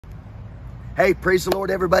Hey, praise the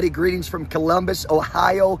Lord, everybody. Greetings from Columbus,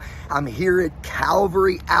 Ohio. I'm here at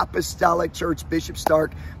Calvary Apostolic Church. Bishop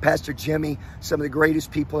Stark, Pastor Jimmy, some of the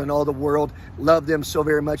greatest people in all the world. Love them so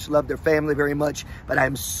very much. Love their family very much. But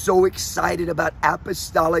I'm so excited about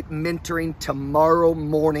Apostolic Mentoring tomorrow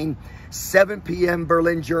morning. 7 p.m.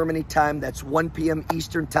 Berlin, Germany time. That's 1 p.m.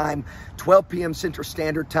 Eastern time, 12 p.m. Central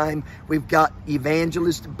Standard Time. We've got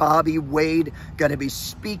Evangelist Bobby Wade going to be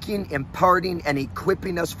speaking, imparting, and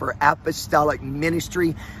equipping us for apostolic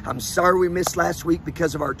ministry. I'm sorry we missed last week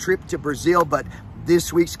because of our trip to Brazil, but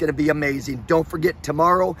this week's going to be amazing. Don't forget,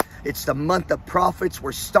 tomorrow, it's the month of prophets.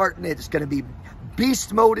 We're starting it. It's going to be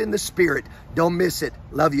beast mode in the spirit. Don't miss it.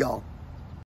 Love y'all.